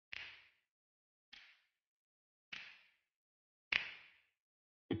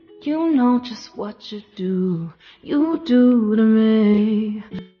You know just what you do to me.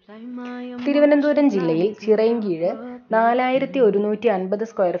 Thiruvananthapuram ജില്ലയിൽ Chirayinkeezhu 4150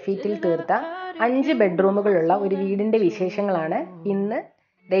 square ഫീറ്റിൽ തീർത്ത 5 ബെഡ്റൂമുകളുള്ള ഒരു വീടിന്റെ വിശേഷങ്ങളാണ് ഇന്ന്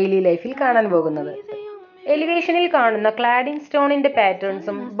ഡെയിലി ലൈഫിൽ കാണാൻ പോകുന്നത്. എലിവേഷനിൽ കാണുന്ന ക്ലാഡിംഗ് സ്റ്റോണിന്റെ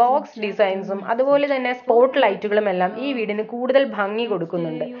പാറ്റേൺസും ബോക്സ് ഡിസൈൻസും അതുപോലെ തന്നെ സ്പോട്ട് ലൈറ്റുകളും എല്ലാം ഈ വീടിന് കൂടുതൽ ഭംഗി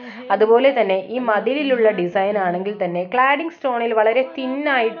കൊടുക്കുന്നുണ്ട്. അതുപോലെ തന്നെ ഈ മതിലിലുള്ള ഡിസൈൻ ആണെങ്കിൽ തന്നെ ക്ലാഡിംഗ് സ്റ്റോണിൽ വളരെ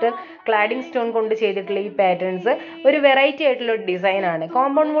തിന്നായിട്ട് ക്ലാഡിംഗ് സ്റ്റോൺ കൊണ്ട് ചെയ്തിട്ടുള്ള ഈ പാറ്റേൺസ് ഒരു വെറൈറ്റി ആയിട്ടുള്ള ഒരു ഡിസൈൻ ആണ്.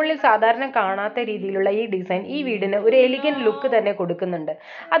 കോമ്പൗണ്ട് വോളിൽ സാധാരണ കാണാത്ത രീതിയിലുള്ള ഈ ഡിസൈൻ ഈ വീടിന് ഒരു എലിഗന്റ് ലുക്ക് തന്നെ കൊടുക്കുന്നുണ്ട്.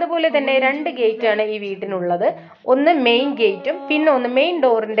 അതുപോലെ തന്നെ 2 ഗേറ്റ് ആണ് ഈ വീട്ടിനുള്ളത്. ഒന്ന് മെയിൻ ഗേറ്റും പിന്നെ ഒന്ന് മെയിൻ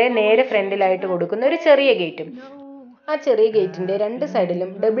ഡോറിന്റെ നേരെ ഫ്രണ്ടിലായിട്ട് കൊടുക്കുന്ന ഒരു ചെറിയ ഗേറ്റും. ആ ചെറിയ ഗേറ്റിന്റെ 2 സൈഡിലും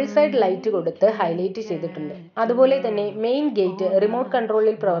ഡബിൾ സൈഡ് ലൈറ്റ് കൊടുത്ത് ഹൈലൈറ്റ് ചെയ്തിട്ടുണ്ട്. അതുപോലെ തന്നെ മെയിൻ ഗേറ്റ് റിമോട്ട്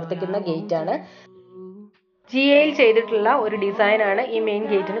കൺട്രോളിൽ പ്രവർത്തിക്കുന്ന ഗേറ്റ് ആണ്. ജിഎയിൽ ചെയ്തിട്ടുള്ള ഒരു ഡിസൈൻ ആണ് ഈ മെയിൻ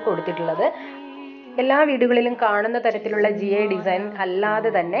ഗേറ്റിന് കൊടുത്തിട്ടുള്ളത്. എല്ലാ വീടുകളിലും കാണുന്ന തരത്തിലുള്ള ജിഎ ഡിസൈൻ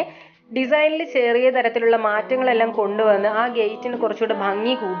അല്ലാതെ തന്നെ ഡിസൈനിൽ ചെറിയ തരത്തിലുള്ള മാറ്റങ്ങളെല്ലാം കൊണ്ടുവന്ന് ആ ഗേറ്റിന് കുറച്ചുകൂടെ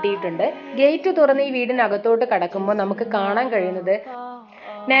ഭംഗി കൂട്ടിയിട്ടുണ്ട്. ഗേറ്റ് തുറന്ന് ഈ വീടിനകത്തോട്ട് കടക്കുമ്പോൾ നമുക്ക് കാണാൻ കഴിയുന്നത്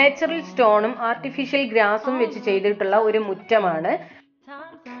നാച്ചുറൽ സ്റ്റോണും ആർട്ടിഫിഷ്യൽ ഗ്രാസും വെച്ച് ചെയ്തിട്ടുള്ള ഒരു മുറ്റമാണ്.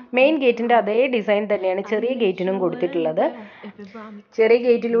 മെയിൻ ഗേറ്റിന്റെ അതേ ഡിസൈൻ തന്നെയാണ് ചെറിയ ഗേറ്റിനും കൊടുത്തിട്ടുള്ളത്. ചെറിയ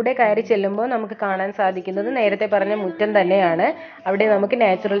ഗേറ്റിലൂടെ കയറി ചെല്ലുമ്പോൾ നമുക്ക് കാണാൻ സാധിക്കുന്നത് നേരത്തെ പറഞ്ഞ മുറ്റം തന്നെയാണ്. അവിടെ നമുക്ക്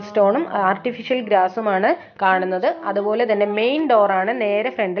നാച്ചുറൽ സ്റ്റോണും ആർട്ടിഫിഷ്യൽ ഗ്രാസുമാണ് കാണുന്നത്. അതുപോലെ തന്നെ മെയിൻ ഡോറാണ്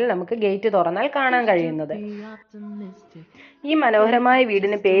നേരെ ഫ്രണ്ടിൽ നമുക്ക് ഗേറ്റ് തുറന്നാൽ കാണാൻ കഴിയുന്നത്. ഈ മനോഹരമായ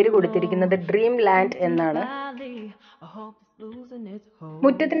വീടിന് പേര് കൊടുത്തിരിക്കുന്നത് ഡ്രീം ലാൻഡ് എന്നാണ്.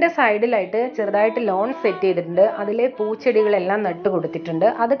 മുറ്റത്തിന്റെ സൈഡിലായിട്ട് ചെറുതായിട്ട് ലോൺ സെറ്റ് ചെയ്തിട്ടുണ്ട്. അതിലെ പൂച്ചെടികളെല്ലാം നട്ടു കൊടുത്തിട്ടുണ്ട്.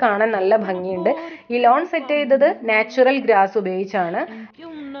 അത് കാണാൻ നല്ല ഭംഗിയുണ്ട്. ഈ ലോൺ സെറ്റ് ചെയ്തത് നാച്ചുറൽ ഗ്രാസ് ഉപയോഗിച്ചാണ്.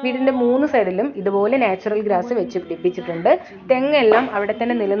 വീടിന്റെ 3 സൈഡിലും ഇതുപോലെ നാച്ചുറൽ ഗ്രാസ് വെച്ച് പിടിപ്പിച്ചിട്ടുണ്ട്. തെങ്ങെല്ലാം അവിടെ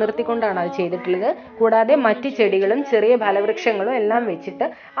തന്നെ നിലനിർത്തിക്കൊണ്ടാണ് അത് ചെയ്തിട്ടുള്ളത്. കൂടാതെ മറ്റു ചെടികളും ചെറിയ ഫലവൃക്ഷങ്ങളും എല്ലാം വെച്ചിട്ട്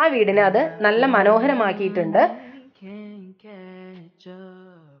ആ വീടിനെ അത് നല്ല മനോഹരമാക്കിയിട്ടുണ്ട്.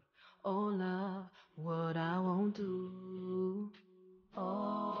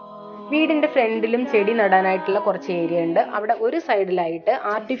 വീടിന്റെ ഫ്രണ്ടിലും ചെടി നടാനായിട്ടുള്ള കുറച്ച് ഏരിയ ഉണ്ട്. അവിടെ ഒരു സൈഡിലായിട്ട്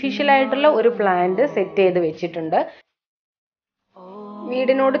ആർട്ടിഫിഷ്യൽ ആയിട്ടുള്ള ഒരു പ്ലാന്റ് സെറ്റ് ചെയ്ത് വെച്ചിട്ടുണ്ട്.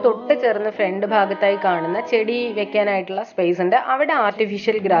 വീടിനോട് തൊട്ട് ചേർന്ന് ഫ്രണ്ട് ഭാഗത്തായി കാണുന്ന ചെടി വെക്കാനായിട്ടുള്ള സ്പേസ് ഉണ്ട്. അവിടെ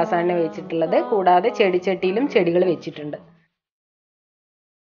ആർട്ടിഫിഷ്യൽ ഗ്രാസ് ആണ് വെച്ചിട്ടുള്ളത്. കൂടാതെ ചെടിച്ചട്ടിയിലും ചെടികൾ വെച്ചിട്ടുണ്ട്.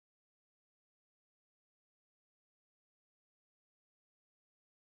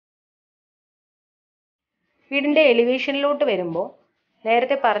 വീടിന്റെ എലിവേഷനിലോട്ട് വരുമ്പോൾ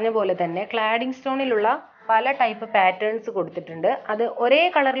നേരത്തെ പറഞ്ഞ പോലെ തന്നെ ക്ലാഡിംഗ് സ്റ്റോണിലുള്ള പല ടൈപ്പ് പാറ്റേൺസ് കൊടുത്തിട്ടുണ്ട്. അത് ഒരേ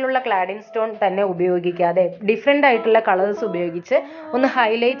കളറിലുള്ള ക്ലാഡിംഗ് സ്റ്റോൺ തന്നെ ഉപയോഗിക്കാതെ ഡിഫറെൻ്റ് ആയിട്ടുള്ള കളേഴ്സ് ഉപയോഗിച്ച് ഒന്ന്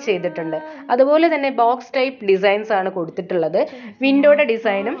ഹൈലൈറ്റ് ചെയ്തിട്ടുണ്ട്. അതുപോലെ തന്നെ ബോക്സ് ടൈപ്പ് ഡിസൈൻസ് ആണ് കൊടുത്തിട്ടുള്ളത്. വിൻഡോയുടെ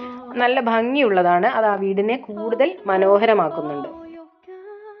ഡിസൈനും നല്ല ഭംഗിയുള്ളതാണ്. അത് ആ വീടിനെ കൂടുതൽ മനോഹരമാക്കുന്നുണ്ട്.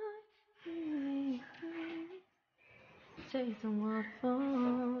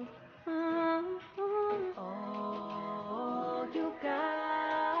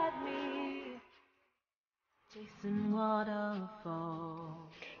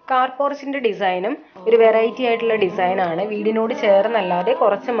 കാർ പോർച്ചിന്റെ ഡിസൈനും ഒരു വെറൈറ്റി ആയിട്ടുള്ള ഡിസൈൻ ആണ്. വീടിനോട് ചേർന്നല്ലാതെ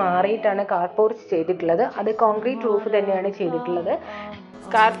കുറച്ച് മാറിയിട്ടാണ് കാർ പോർച്ച് ചെയ്തിട്ടുള്ളത്. അത് കോൺക്രീറ്റ് റൂഫ് തന്നെയാണ് ചെയ്തിട്ടുള്ളത്.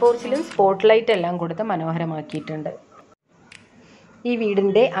 കാർ പോർച്ചിലും സ്പോട്ട് ലൈറ്റ് എല്ലാം കൊടുത്ത് മനോഹരമാക്കിയിട്ടുണ്ട്. ഈ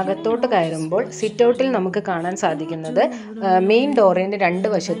വീടിൻ്റെ അകത്തോട്ട് കയറുമ്പോൾ സിറ്റ് ഔട്ടിൽ നമുക്ക് കാണാൻ സാധിക്കുന്നത് മെയിൻ ഡോറിൻ്റെ 2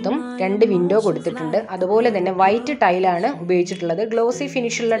 വശത്തും 2 വിൻഡോ കൊടുത്തിട്ടുണ്ട്. അതുപോലെ തന്നെ വൈറ്റ് ടൈലാണ് ഉപയോഗിച്ചിട്ടുള്ളത്. ഗ്ലോസി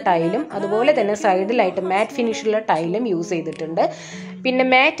ഫിനിഷുള്ള ടൈലും അതുപോലെ തന്നെ സൈഡിലായിട്ട് മാറ്റ് ഫിനിഷുള്ള ടൈലും യൂസ് ചെയ്തിട്ടുണ്ട്. പിന്നെ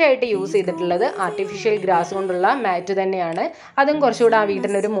മാറ്റായിട്ട് യൂസ് ചെയ്തിട്ടുള്ളത് ആർട്ടിഫിഷ്യൽ ഗ്രാസ് കൊണ്ടുള്ള മാറ്റ് തന്നെയാണ്. അതും കുറച്ചുകൂടെ ആ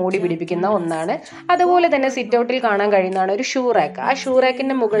വീടിനൊരു മോടി പിടിപ്പിക്കുന്ന ഒന്നാണ്. അതുപോലെ തന്നെ സിറ്റ് ഔട്ടിൽ കാണാൻ കഴിയുന്നതാണ് ഒരു ഷൂ റാക്ക്. ആ ഷൂ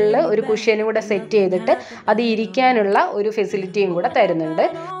റാക്കിൻ്റെ മുകളിൽ ഒരു കുഷ്യനും കൂടെ സെറ്റ് ചെയ്തിട്ട് അത് ഇരിക്കാനുള്ള ഒരു ഫെസിലിറ്റിയും കൂടെ തരുന്നുണ്ട്.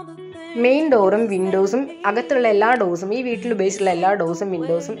 മെയിൻ ഡോറും വിൻഡോസും അകത്തുള്ള എല്ലാ ഡോസും ഈ വീട്ടിൽ ഉപയോഗിച്ചിട്ടുള്ള എല്ലാ ഡോസും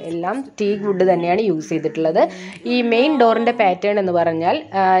വിൻഡോസും എല്ലാം ടീക്ക് വുഡ് തന്നെയാണ് യൂസ് ചെയ്തിട്ടുള്ളത്. ഈ മെയിൻ ഡോറിന്റെ പാറ്റേൺ എന്ന് പറഞ്ഞാൽ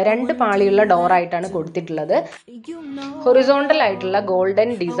 2 പാളിയുള്ള ഡോറായിട്ടാണ് കൊടുത്തിട്ടുള്ളത്. ഹൊറിസോണ്ടൽ ആയിട്ടുള്ള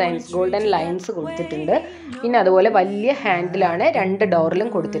ഗോൾഡൻ ഡിസൈൻസ്, ഗോൾഡൻ ലൈൻസ് കൊടുത്തിട്ടുണ്ട്. പിന്നെ അതുപോലെ വലിയ ഹാൻഡിലാണ് 2 ഡോറിലും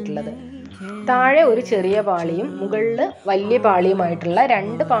കൊടുത്തിട്ടുള്ളത്. താഴെ ഒരു ചെറിയ പാളിയും മുകളിൽ വലിയ പാളിയുമായിട്ടുള്ള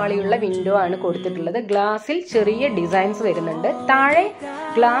 2 പാളിയുള്ള വിൻഡോ ആണ് കൊടുത്തിട്ടുള്ളത്. ഗ്ലാസിൽ ചെറിയ ഡിസൈൻസ് വരുന്നുണ്ട്. താഴെ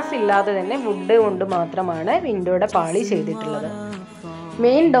ഗ്ലാസ് ഇല്ലാതെ തന്നെ വുഡ് കൊണ്ട് മാത്രമാണ് വിൻഡോയുടെ പാളി ചെയ്തിട്ടുള്ളത്.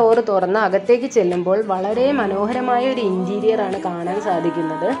 മെയിൻ ഡോർ തുറന്ന് അകത്തേക്ക് ചെല്ലുമ്പോൾ വളരെ മനോഹരമായ ഒരു ഇന്റീരിയർ ആണ് കാണാൻ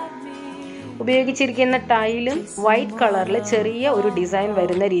സാധിക്കുന്നത്. ഉപയോഗിച്ചിരിക്കുന്ന ടൈലും വൈറ്റ് കളറിൽ ചെറിയ ഒരു ഡിസൈൻ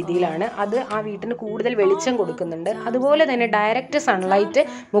വരുന്ന രീതിയിലാണ്. അത് ആ വീട്ടിന് കൂടുതൽ വെളിച്ചം കൊടുക്കുന്നുണ്ട്. അതുപോലെ തന്നെ ഡയറക്റ്റ് സൺലൈറ്റ്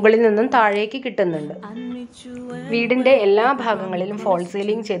മുകളിൽ നിന്നും താഴേക്ക് കിട്ടുന്നുണ്ട്. വീടിൻ്റെ എല്ലാ ഭാഗങ്ങളിലും ഫോൾ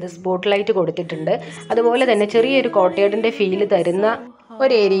സീലിംഗ് ചെയ്ത് സ്പോട്ട് ലൈറ്റ് കൊടുത്തിട്ടുണ്ട്. അതുപോലെ തന്നെ ചെറിയൊരു കോട്ടയാടിൻ്റെ ഫീല് തരുന്ന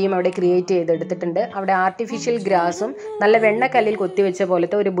ഒരു ഏരിയയും അവിടെ ക്രിയേറ്റ് ചെയ്തെടുത്തിട്ടുണ്ട്. അവിടെ ആർട്ടിഫിഷ്യൽ ഗ്രാസും നല്ല വെണ്ണക്കല്ലിൽ കൊത്തിവെച്ച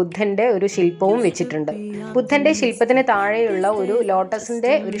പോലത്തെ ഒരു ബുദ്ധൻ്റെ ഒരു ശില്പവും വെച്ചിട്ടുണ്ട്. ബുദ്ധൻ്റെ ശില്പത്തിന് താഴെയുള്ള ഒരു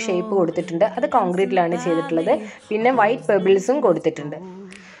ലോട്ടസിൻ്റെ ഒരു ഷേപ്പ് കൊടുത്തിട്ടുണ്ട്. അത് കോൺക്രീറ്റിലാണ് ചെയ്തിട്ടുള്ളത്. പിന്നെ വൈറ്റ് പെബിൾസും കൊടുത്തിട്ടുണ്ട്.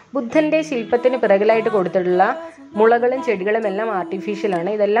 ബുദ്ധൻ്റെ ശില്പത്തിന് പിറകിലായിട്ട് കൊടുത്തിട്ടുള്ള മുളകളും ചെടികളും എല്ലാം ആർട്ടിഫിഷ്യലാണ്.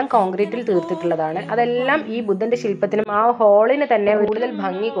 ഇതെല്ലാം കോൺക്രീറ്റിൽ തീർത്തിട്ടുള്ളതാണ്. അതെല്ലാം ഈ ബുദ്ധൻ്റെ ശില്പത്തിനും ആ ഹോളിന് തന്നെ കൂടുതൽ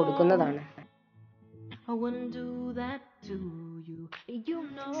ഭംഗി കൊടുക്കുന്നതാണ്.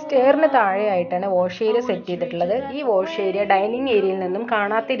 സ്റ്റെയറിന് താഴെയായിട്ടാണ് വാഷ് ഏരിയ സെറ്റ് ചെയ്തിട്ടുള്ളത്. ഈ വാഷ് ഏരിയ ഡൈനിങ് ഏരിയയിൽ നിന്നും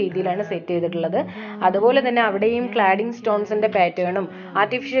കാണാത്ത രീതിയിലാണ് സെറ്റ് ചെയ്തിട്ടുള്ളത്. അതുപോലെ തന്നെ അവിടെയും ക്ലാഡിംഗ് സ്റ്റോൺസിന്റെ പാറ്റേണും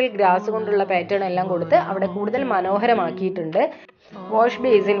ആർട്ടിഫിഷ്യൽ ഗ്രാസ് കൊണ്ടുള്ള പാറ്റേണും എല്ലാം കൊടുത്ത് അവിടെ കൂടുതൽ മനോഹരമാക്കിയിട്ടുണ്ട്. വാഷ്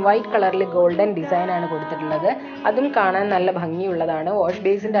ബേസിൻ വൈറ്റ് കളറിൽ ഗോൾഡൻ ഡിസൈൻ ആണ് കൊടുത്തിട്ടുള്ളത്. അതും കാണാൻ നല്ല ഭംഗിയുള്ളതാണ്. വാഷ്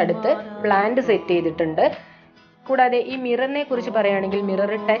ബേസിന്റെ അടുത്ത് പ്ലാന്റ് സെറ്റ് ചെയ്തിട്ടുണ്ട്. കൂടാതെ ഈ മിററിനെ കുറിച്ച് പറയുകയാണെങ്കിൽ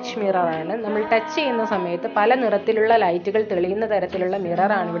മിറർ ടച്ച് മിററാണ്. നമ്മൾ ടച്ച് ചെയ്യുന്ന സമയത്ത് പല നിറത്തിലുള്ള ലൈറ്റുകൾ തെളിയുന്ന തരത്തിലുള്ള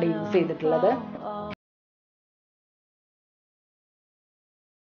മിററാണ് ഇവിടെ യൂസ് ചെയ്തിട്ടുള്ളത്.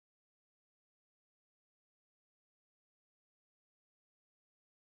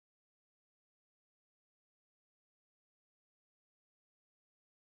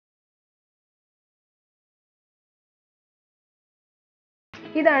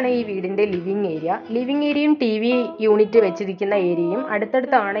 ഇതാണ് ഈ വീടിൻ്റെ ലിവിങ് ഏരിയ. ലിവിങ് ഏരിയയും ടി വി യൂണിറ്റ് വെച്ചിരിക്കുന്ന ഏരിയയും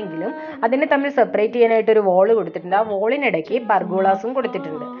അടുത്തടുത്താണെങ്കിലും അതിനെ തമ്മിൽ സെപ്പറേറ്റ് ചെയ്യാനായിട്ട് ഒരു വോള് കൊടുത്തിട്ടുണ്ട്. ആ വോളിനിടയ്ക്ക് പർഗോളാസും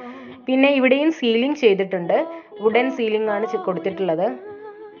കൊടുത്തിട്ടുണ്ട്. പിന്നെ ഇവിടെയും സീലിംഗ് ചെയ്തിട്ടുണ്ട്. വുഡൻ സീലിംഗ് ആണ് കൊടുത്തിട്ടുള്ളത്.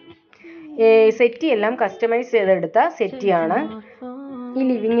 സെറ്റി എല്ലാം കസ്റ്റമൈസ് ചെയ്തെടുത്ത സെറ്റിയാണ്. ഈ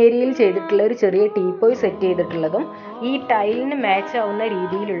ലിവിങ് ഏരിയയിൽ ചെയ്തിട്ടുള്ള ഒരു ചെറിയ ടീപ്പോയ് സെറ്റ് ചെയ്തിട്ടുള്ളതും ഈ ടൈലിന് മാച്ച് ആവുന്ന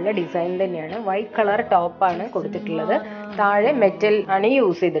രീതിയിലുള്ള ഡിസൈൻ തന്നെയാണ്. വൈറ്റ് കളർ ടോപ്പാണ് കൊടുത്തിട്ടുള്ളത്. താഴെ മെറ്റൽ ആണ്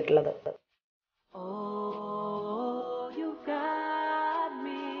യൂസ് ചെയ്തിട്ടുള്ളത്.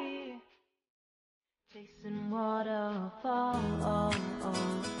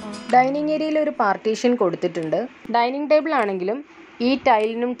 ഡൈനിങ് ഏരിയയിൽ ഒരു പാർട്ടീഷൻ കൊടുത്തിട്ടുണ്ട്. ഡൈനിങ് ടേബിൾ ആണെങ്കിലും ഈ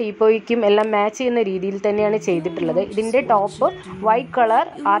ടൈലിനും ടീപ്പോയ്ക്കും എല്ലാം മാച്ച് ചെയ്യുന്ന രീതിയിൽ തന്നെയാണ് ചെയ്തിട്ടുള്ളത്. ഇതിൻ്റെ top white colour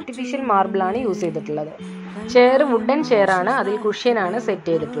artificial marble ആണ് യൂസ് ചെയ്തിട്ടുള്ളത്. Chair wooden ചെയറാണ്. അതിൽ കുഷ്യനാണ് സെറ്റ്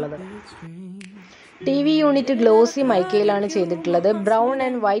ചെയ്തിട്ടുള്ളത്. ടി വി യൂണിറ്റ് ഗ്ലോസി മൈക്കയിലാണ് ചെയ്തിട്ടുള്ളത്. Brown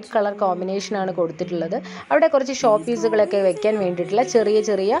and white colour combination ആണ് കൊടുത്തിട്ടുള്ളത്. അവിടെ കുറച്ച് ഷോ പീസുകളൊക്കെ വെക്കാൻ വേണ്ടിയിട്ടുള്ള ചെറിയ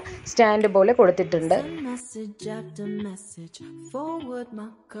ചെറിയ സ്റ്റാൻഡ് പോലെ കൊടുത്തിട്ടുണ്ട്.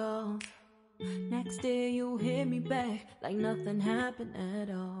 Next day you hit me back like nothing happened at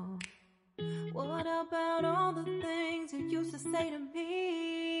all. What about all the things you used to say to me?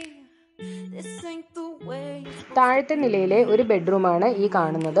 This ain't the way. താഴത്തെ നിലയിലെ ഒരു ബെഡ്റൂമാണ് ഈ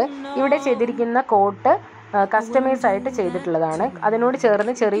കാണുന്നത്. ഇവിടെ ചെയ്തിരിക്കുന്ന കോട്ട് കസ്റ്റമൈസ് ആയിട്ട് ചെയ്തിട്ടുള്ളതാണ്. അതിനോട്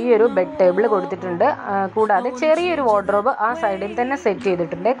ചേർന്ന് ചെറിയൊരു ബെഡ് ടേബിൾ കൊടുത്തിട്ടുണ്ട്. കൂടാതെ ചെറിയൊരു വാർഡ്രോബ് ആ സൈഡിൽ തന്നെ സെറ്റ്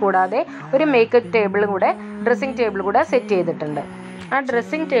ചെയ്തിട്ടുണ്ട്. കൂടാതെ ഒരു മേക്കപ്പ് ടേബിൾ കൂടെ ഡ്രസ്സിംഗ് ടേബിൾ കൂടെ സെറ്റ് ചെയ്തിട്ടുണ്ട്. ആ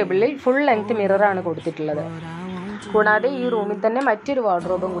ഡ്രസ്സിംഗ് ടേബിളിൽ ഫുൾ ലെങ്ത് മിററാണ് കൊടുത്തിട്ടുള്ളത്. കൂടാതെ ഈ റൂമിൽ തന്നെ മറ്റൊരു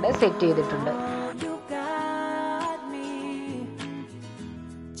വാർഡ്രോബും കൂടെ സെറ്റ് ചെയ്തിട്ടുണ്ട്.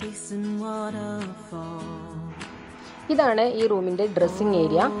 ഇതാണ് ഈ റൂമിൻ്റെ ഡ്രസ്സിംഗ്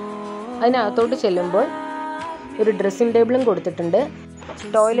ഏരിയ. അതിനകത്തോട്ട് ചെല്ലുമ്പോൾ ഒരു ഡ്രസ്സിംഗ് ടേബിളും കൊടുത്തിട്ടുണ്ട്.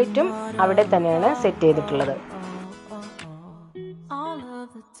 ടോയ്ലറ്റും അവിടെ തന്നെയാണ് സെറ്റ് ചെയ്തിട്ടുള്ളത്.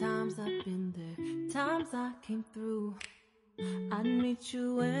 I'd meet you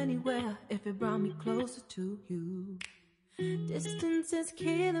anywhere if it brought me closer to you. Distance is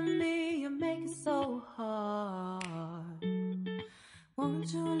killing me, you make it so hard.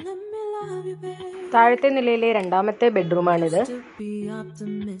 Won't you let me love you, babe? താഴത്തെ നിലയിലെ രണ്ടാമത്തെ ബെഡ്റൂമാണിത്.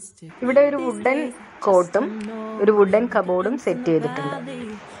 ഇവിടെ ഒരു വുഡൻ കോട്ടും ഒരു വുഡൻ കബോർഡും സെറ്റ് ചെയ്തിട്ടുണ്ട്.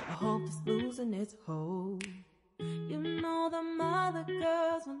 You know the mother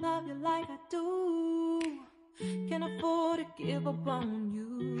girls will love you like I do.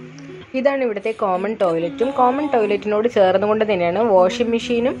 ഇതാണ് ഇവിടുത്തെ കോമൺ ടോയ്ലറ്റും. കോമൺ ടോയ്ലറ്റിനോട് ചേർന്നുകൊണ്ട് തന്നെയാണ് വാഷിംഗ്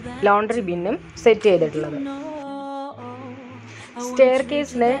മെഷീനും ലോണ്ടറി ബിന്നും സെറ്റ് ചെയ്തിട്ടുള്ളത്. സ്റ്റെയർ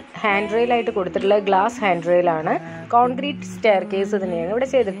കേസിന് ഹാൻഡ് റെയിലായിട്ട് കൊടുത്തിട്ടുള്ള glass hand റെയിലാണ്. Concrete stair case തന്നെയാണ് ഇവിടെ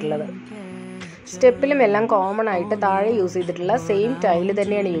ചെയ്തിട്ടുള്ളത്. സ്റ്റെപ്പിലും എല്ലാം കോമൺ ആയിട്ട് താഴെ യൂസ് ചെയ്തിട്ടുള്ള സെയിം ടൈല്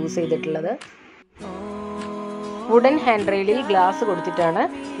തന്നെയാണ് യൂസ് ചെയ്തിട്ടുള്ളത്. വുഡൻ ഹാൻഡ് റെയിലിൽ ഗ്ലാസ് കൊടുത്തിട്ടാണ്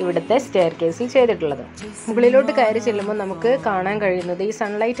ഇവിടുത്തെ സ്റ്റെയർ കേസിൽ ചെയ്തിട്ടുള്ളത്. മുകളിലോട്ട് കയറി ചെല്ലുമ്പോൾ നമുക്ക് കാണാൻ കഴിയുന്നത് ഈ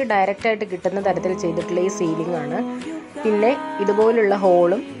സൺലൈറ്റ് ഡയറക്റ്റ് ആയിട്ട് കിട്ടുന്ന തരത്തിൽ ചെയ്തിട്ടുള്ള ഈ സീലിംഗ് ആണ്. പിന്നെ ഇതുപോലുള്ള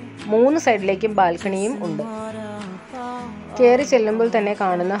ഹോളും 3 സൈഡിലേക്കും ബാൽക്കണിയും ഉണ്ട്. കയറി ചെല്ലുമ്പോൾ തന്നെ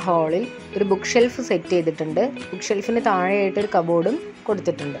കാണുന്ന ഹാളിൽ ഒരു ബുക്ക് ഷെൽഫ് സെറ്റ് ചെയ്തിട്ടുണ്ട്. ബുക്ക് ഷെൽഫിന് താഴെയായിട്ട് ഒരു കബോർഡും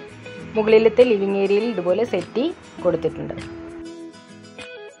കൊടുത്തിട്ടുണ്ട്. മുകളിലത്തെ ലിവിങ് ഏരിയയിൽ ഇതുപോലെ സെറ്റി കൊടുത്തിട്ടുണ്ട്.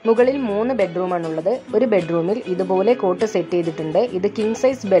 മുകളിൽ 3 ബെഡ്റൂമാണുള്ളത്. ഒരു ബെഡ്റൂമിൽ ഇതുപോലെ കോട്ട് സെറ്റ് ചെയ്തിട്ടുണ്ട്. ഇത് കിങ്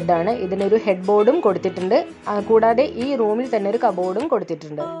സൈസ് ബെഡാണ്. ഇതിനൊരു ഹെഡ് ബോർഡും കൊടുത്തിട്ടുണ്ട്. കൂടാതെ ഈ റൂമിൽ തന്നെ ഒരു കബോർഡും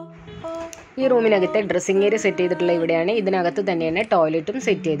കൊടുത്തിട്ടുണ്ട്. ഈ റൂമിനകത്തെ ഡ്രസ്സിംഗ് ഏരിയ സെറ്റ് ചെയ്തിട്ടുള്ള ഇവിടെയാണ്. ഇതിനകത്ത് തന്നെയാണ് ടോയ്ലറ്റും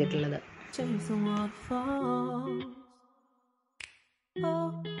സെറ്റ് ചെയ്തിട്ടുള്ളത്.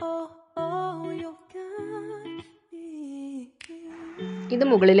 ഇത്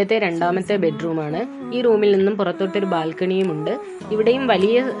മുകളിലത്തെ രണ്ടാമത്തെ ബെഡ്റൂമാണ്. ഈ റൂമിൽ നിന്നും പുറത്തോട്ടൊരു ബാൽക്കണിയുമുണ്ട്. ഇവിടെയും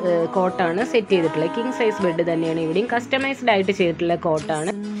വലിയ കോട്ടാണ് സെറ്റ് ചെയ്തിട്ടുള്ളത്. കിങ് സൈസ് ബെഡ് തന്നെയാണ്. ഇവിടെയും കസ്റ്റമൈസ്ഡ് ആയിട്ട് ചെയ്തിട്ടുള്ള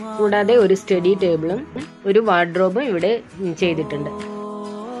കോട്ടാണ്. കൂടാതെ ഒരു സ്റ്റഡി ടേബിളും ഒരു വാർഡ്രോബും ഇവിടെ ചെയ്തിട്ടുണ്ട്.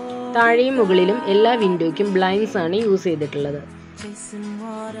 താഴെയും മുകളിലും എല്ലാ വിൻഡോയ്ക്കും ബ്ലൈൻഡ്സ് ആണ് യൂസ് ചെയ്തിട്ടുള്ളത്.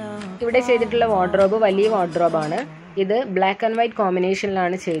 ഇവിടെ ചെയ്തിട്ടുള്ള വാർഡ്രോബ് വലിയ വാർഡ്രോബാണ്. ഇത് ബ്ലാക്ക് ആൻഡ് വൈറ്റ്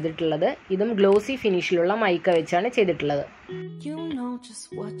കോമ്പിനേഷനിലാണ് ചെയ്തിട്ടുള്ളത്. ഇതും ഗ്ലോസി ഫിനിഷിലുള്ള മൈക്ക വെച്ചാണ് ചെയ്തിട്ടുള്ളത്.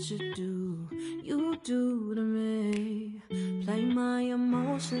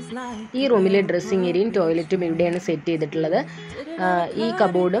 ഈ റൂമിലെ ഡ്രസ്സിംഗ് ഏരിയയും ടോയ്ലറ്റും ഇവിടെയാണ് സെറ്റ് ചെയ്തിട്ടുള്ളത്. ഈ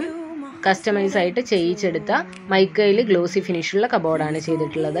കബോർഡും കസ്റ്റമൈസ് ആയിട്ട് ചെയ്യിച്ചെടുത്ത മൈക്കയിൽ ഗ്ലോസി ഫിനിഷുള്ള കബോർഡാണ്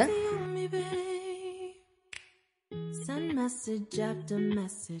ചെയ്തിട്ടുള്ളത്. Message after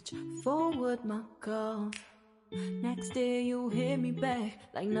message, forward my calls. Next day you hear me back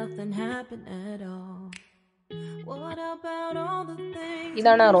like nothing happened at all. What about all the things?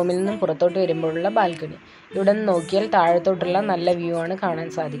 ഇതാണ് ആ റൂമിൽ നിന്നും പുറത്തോട്ട് വരുമ്പോഴുള്ള ബാൽക്കണി. ഇവിടെ നിന്ന് നോക്കിയാൽ താഴത്തോട്ടുള്ള നല്ല വ്യൂ ആണ് കാണാൻ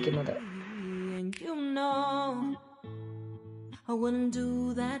സാധിക്കുന്നത്. I wouldn't do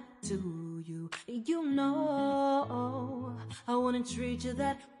that to you. You know I wouldn't treat you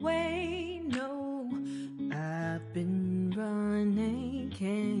that way. No, I've been running,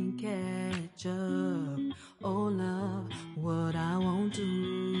 can't catch up. Oh love, what I won't do.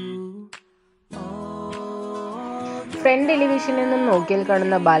 Front എലിവേഷനിൽ നിന്നും നോക്കിയാൽ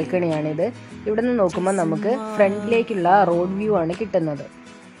കാണുന്ന ബാൽക്കണിയാണിത്. ഇവിടെ നിന്ന് നോക്കുമ്പോൾ നമുക്ക് ഫ്രണ്ടിലേക്കുള്ള റോഡ് വ്യൂ ആണ് കിട്ടുന്നത്.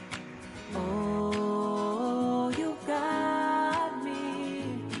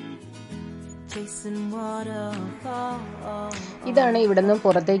 ഇതാണ് ഇവിടെ നിന്ന്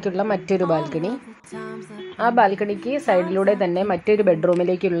പുറത്തേക്കുള്ള മറ്റൊരു ബാൽക്കണി. ആ ബാൽക്കണിക്ക് സൈഡിലൂടെ തന്നെ മറ്റൊരു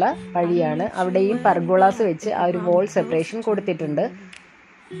ബെഡ്റൂമിലേക്കുള്ള വഴിയാണ്. അവിടെയും പർഗോളാസ് വെച്ച് ആ ഒരു വോൾ സെപ്പറേഷൻ കൊടുത്തിട്ടുണ്ട്.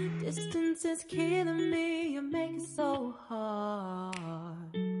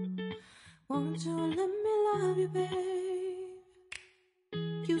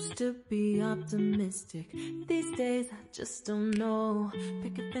 Used to be optimistic, these days I just don't know.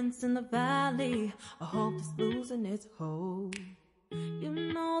 Pick a fence in the valley, I hope it's losing its hold. You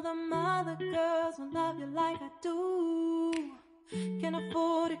know them other girls will love you like I do. Can't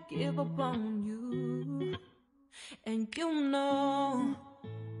afford to give up on you. And you know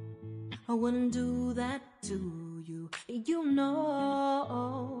I wouldn't do that to you. You know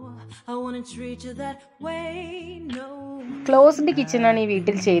I wouldn't treat you that way. No. Closed കിച്ചണാണ് ഈ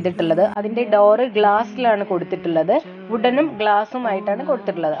വീട്ടിൽ ചെയ്തിട്ടുള്ളത്. അതിന്റെ door ഗ്ലാസ്സിലാണ് കൊടുത്തിട്ടുള്ളത്. വുഡനും ഗ്ലാസും ആയിട്ടാണ്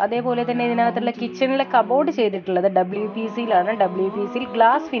കൊടുത്തിട്ടുള്ളത്. അതേപോലെ തന്നെ ഇതിനകത്തുള്ള കിച്ചണിലെ കബോർഡ് ചെയ്തിട്ടുള്ളത് WPCയിലാണ്. WPCയിൽ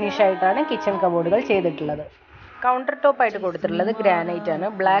ഗ്ലാസ് ഫിനിഷ് ആയിട്ടാണ് കിച്ചൺ കബോർഡുകൾ ചെയ്തിട്ടുള്ളത്. കൗണ്ടർ ടോപ്പ് ആയിട്ട് കൊടുത്തിട്ടുള്ളത് ഗ്രാനൈറ്റ് ആണ്.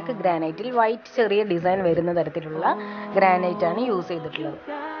 ബ്ലാക്ക് ഗ്രാനൈറ്റിൽ വൈറ്റ് ചെറിയ ഡിസൈൻ വരുന്ന തരത്തിലുള്ള ഗ്രാനൈറ്റ് ആണ് യൂസ് ചെയ്തിട്ടുള്ളത്.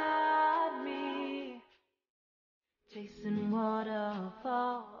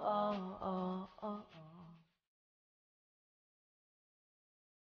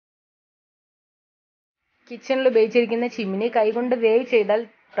 കിച്ചണിൽ ഉപയോഗിച്ചിരിക്കുന്ന ചിമ്മിനി കൈകൊണ്ട് വേവ് ചെയ്താൽ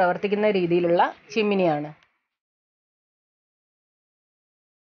പ്രവർത്തിക്കുന്ന രീതിയിലുള്ള ചിമ്മിനിയാണ്.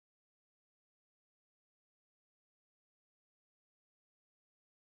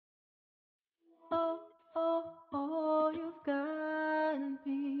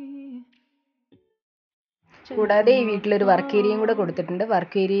 കൂടാതെ ഈ വീട്ടിലൊരു വർക്ക് ഏരിയയും കൂടെ കൊടുത്തിട്ടുണ്ട്.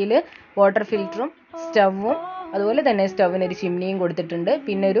 വർക്ക് ഏരിയയിൽ വാട്ടർ ഫിൽറ്ററും സ്റ്റവും അതുപോലെ തന്നെ സ്റ്റവിനൊരു ചിമ്മിനിയും കൊടുത്തിട്ടുണ്ട്.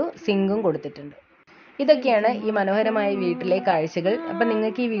 പിന്നെ ഒരു സിങ്കും കൊടുത്തിട്ടുണ്ട്. ഇതൊക്കെയാണ് ഈ മനോഹരമായ വീട്ടിലെ കാഴ്ചകൾ. അപ്പം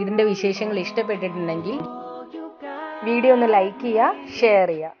നിങ്ങൾക്ക് ഈ വീടിൻ്റെ വിശേഷങ്ങൾ ഇഷ്ടപ്പെട്ടിട്ടുണ്ടെങ്കിൽ വീഡിയോ ഒന്ന് ലൈക്ക് ചെയ്യുക, ഷെയർ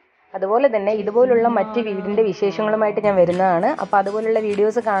ചെയ്യുക. അതുപോലെ തന്നെ ഇതുപോലുള്ള മറ്റ് വീടിൻ്റെ വിശേഷങ്ങളുമായിട്ട് ഞാൻ വരുന്നതാണ്. അപ്പോൾ അതുപോലുള്ള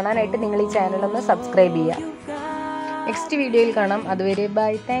വീഡിയോസ് കാണാനായിട്ട് നിങ്ങൾ ഈ ചാനലൊന്ന് സബ്സ്ക്രൈബ് ചെയ്യുക. നെക്സ്റ്റ് വീഡിയോയിൽ കാണാം. അതുവരെ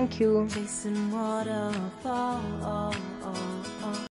ബൈ. Thank you.